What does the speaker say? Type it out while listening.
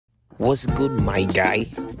What's good, my guy?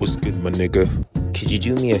 What's good, my nigga? Could you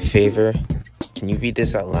do me a favor? Can you read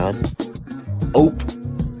this out loud?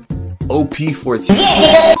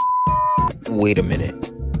 OP14. Wait a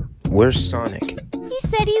minute. Where's Sonic? He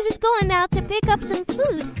said he was going out to pick up some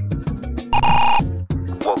food.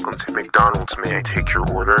 Welcome to McDonald's. May I take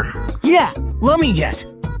your order? Yeah, let me get.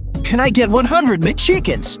 Can I get 100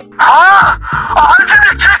 McChickens? Huh?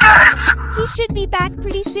 100 chickens! He should be back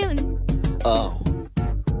pretty soon. Oh.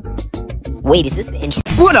 Wait, is this the intro?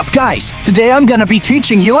 What up, guys? Today I'm gonna be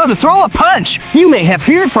teaching you how to throw a punch. You may have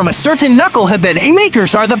heard from a certain knucklehead that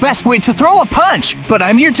haymakers are the best way to throw a punch, but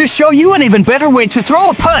I'm here to show you an even better way to throw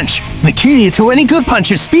a punch. The key to any good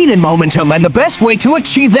punch is speed and momentum, and the best way to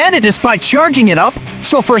achieve that is by charging it up.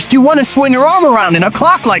 So first you want to swing your arm around in a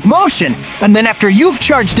clock-like motion, and then after you've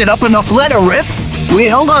charged it up enough, let her rip. Wait,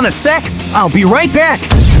 hold on a sec. I'll be right back.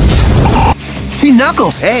 Hey,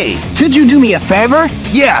 Knuckles. Hey! Could you do me a favor?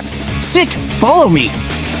 Yeah! Sick, follow me.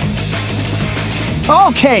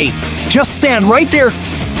 Okay, just stand right there.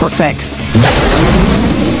 Perfect.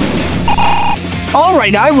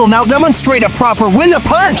 Alright, I will now demonstrate a proper wind up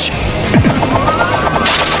punch.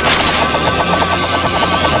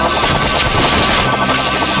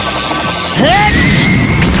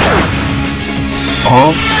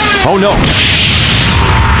 Oh no!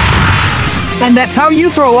 And that's how you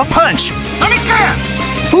throw a punch. Sonic!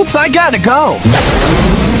 Oops, I gotta go.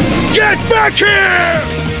 Get back here!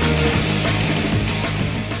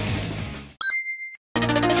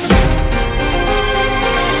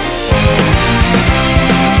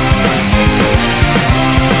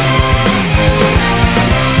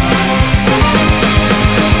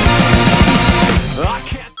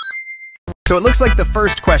 So it looks like the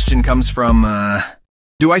first question comes from,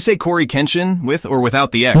 do I say coryxkenshin with or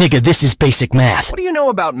without the X? Nigga, this is basic math. What do you know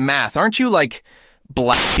about math? Aren't you, like,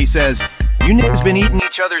 black? He says, you niggas been eating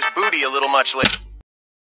each other's booty a little much lately.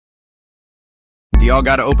 Do y'all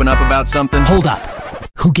gotta open up about something? Hold up.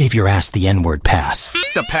 Who gave your ass the N-word pass?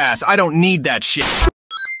 The pass. I don't need that shit.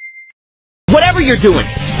 Whatever you're doing,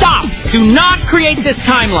 stop! Do not create this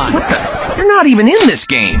timeline! What the? You're not even in this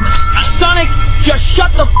game. Sonic, just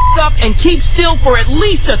shut the f*** up and keep still for at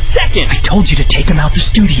least a second! I told you to take him out the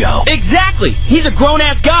studio. Exactly! He's a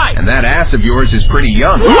grown-ass guy! And that ass of yours is pretty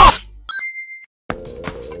young. Woo!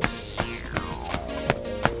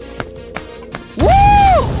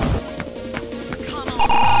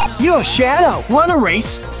 Yo, Shadow, want a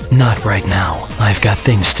race? Not right now. I've got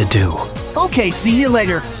things to do. Okay, see you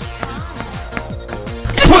later.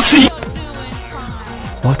 Pussy!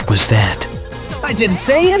 What was that? I didn't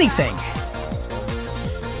say anything.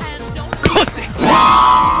 Pussy!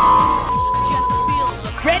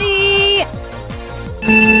 Ready?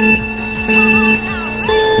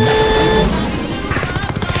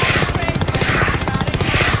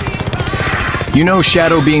 You know,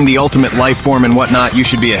 Shadow being the ultimate life form and whatnot, you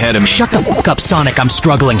should be ahead of me. Shut the f*** up, Sonic. I'm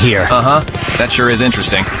struggling here. Uh-huh. That sure is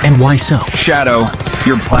interesting. And why so? Shadow,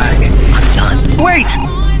 you're black. I'm done. Wait!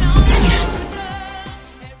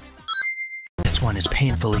 This one is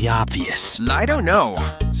painfully obvious. I don't know.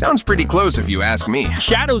 Sounds pretty close if you ask me.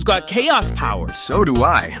 Shadow's got chaos powers! So do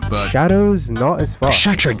I, but... Shadow's not as far.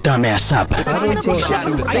 Shut your dumb ass up. Nah,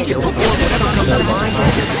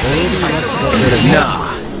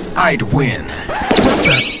 I'd win.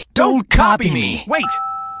 Don't copy me. Wait!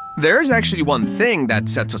 There's actually one thing that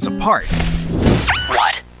sets us apart.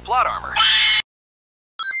 What? Plot armor.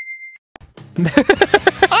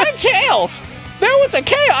 I'm Tails! There was a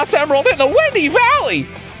Chaos Emerald in the Windy Valley!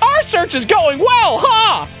 Our search is going well,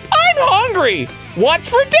 huh? I'm hungry! What's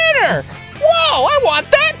for dinner? Whoa, I want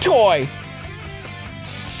that toy!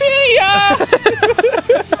 See ya!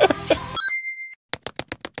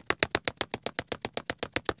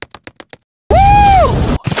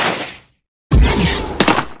 Woo!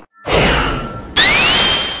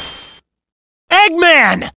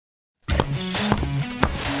 Eggman!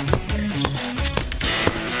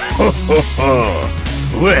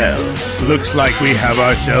 Well, looks like we have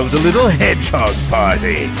ourselves a little hedgehog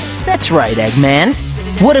party. That's right, Eggman.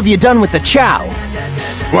 What have you done with the Chao?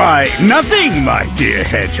 Why, nothing, my dear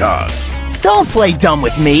hedgehog. Don't play dumb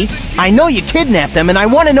with me. I know you kidnapped them, and I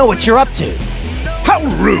want to know what you're up to. How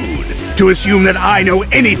rude to assume that I know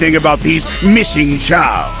anything about these missing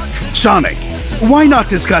Chao. Sonic, why not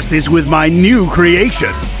discuss this with my new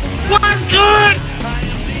creation? What's good?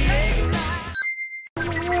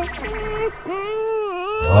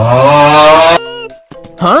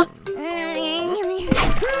 Huh?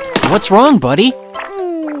 What's wrong, buddy?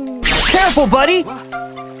 Careful, buddy!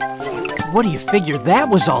 What do you figure that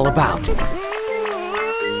was all about?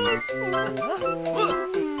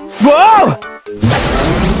 Whoa!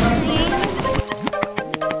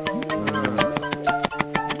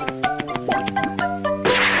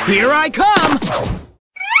 Here I come!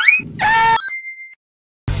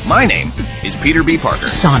 My name is Peter B. Parker.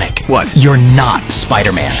 Sonic. What? You're not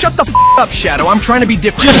Spider-Man. Shut the up, Shadow. I'm trying to be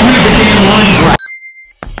different. Just read the damn lines right.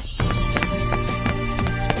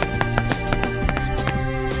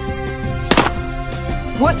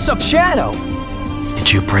 What's up, Shadow?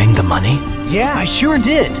 Did you bring the money? Yeah, I sure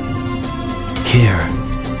did. Here.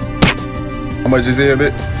 How much is it, a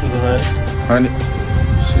bit? 100.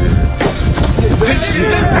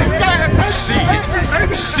 Shit.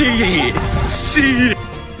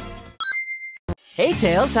 Hey,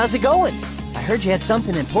 Tails, how's it going? I heard you had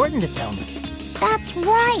something important to tell me. That's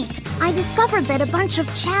right. I discovered that a bunch of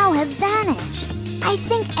Chao have vanished. I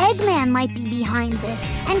think Eggman might be behind this,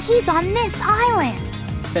 and he's on this island.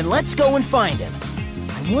 Then let's go and find him.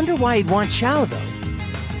 I wonder why he'd want Chao, though.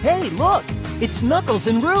 Hey, look! It's Knuckles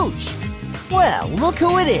and Rouge. Well, look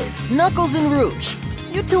who it is, Knuckles and Rouge.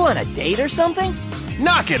 You two on a date or something?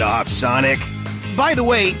 Knock it off, Sonic. By the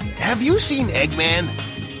way, have you seen Eggman?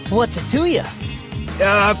 What's it to you?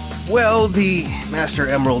 Well, the Master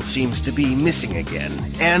Emerald seems to be missing again,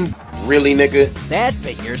 and... Really, nigga? That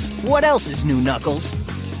figures. What else is new, Knuckles?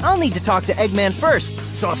 I'll need to talk to Eggman first,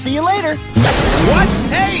 so I'll see you later. What?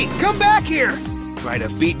 Hey, come back here! Try to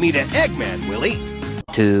beat me to Eggman, will he?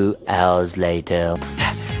 2 hours later.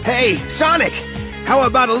 Hey, Sonic! How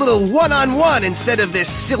about a little one-on-one instead of this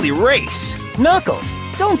silly race? Knuckles,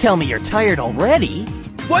 don't tell me you're tired already.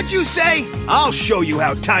 What'd you say? I'll show you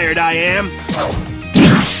how tired I am.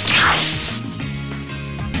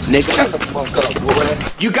 Nigga, shut the fuck up, boy.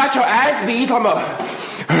 You got your ass beat, talking about...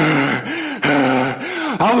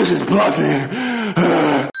 I was just bluffing.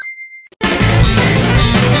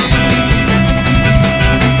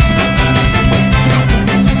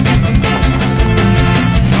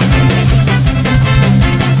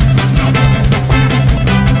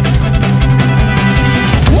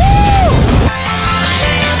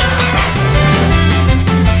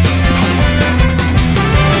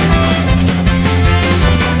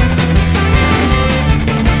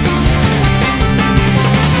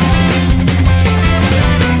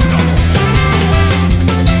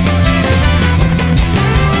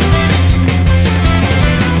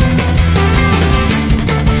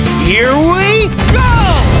 Here we go!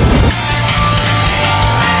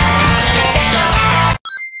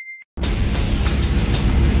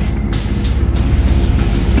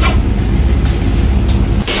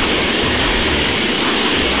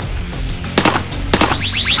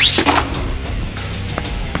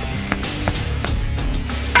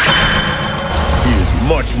 He is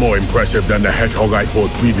much more impressive than the hedgehog I fought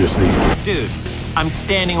previously. Dude, I'm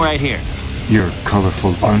standing right here. Your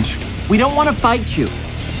colorful punch? We don't want to fight you.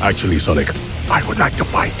 Actually, Sonic, I would like to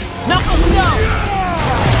fight. No!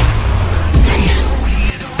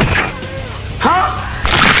 Huh?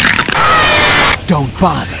 Don't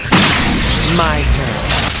bother. My turn.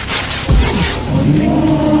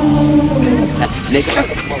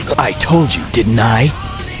 Nigga, I told you, didn't I?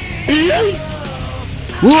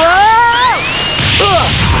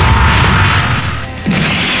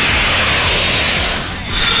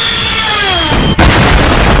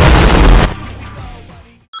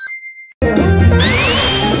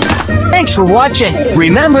 Thanks for watching.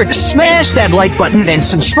 Remember to smash that like button and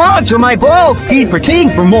subscribe to my blog. Keep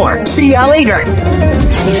routine for more. See ya later.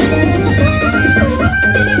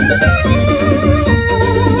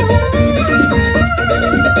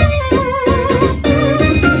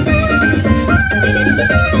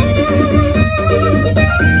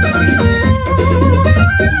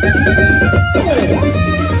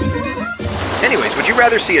 Anyways, would you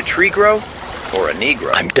rather see a tree grow or a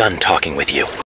Negro? I'm done talking with you.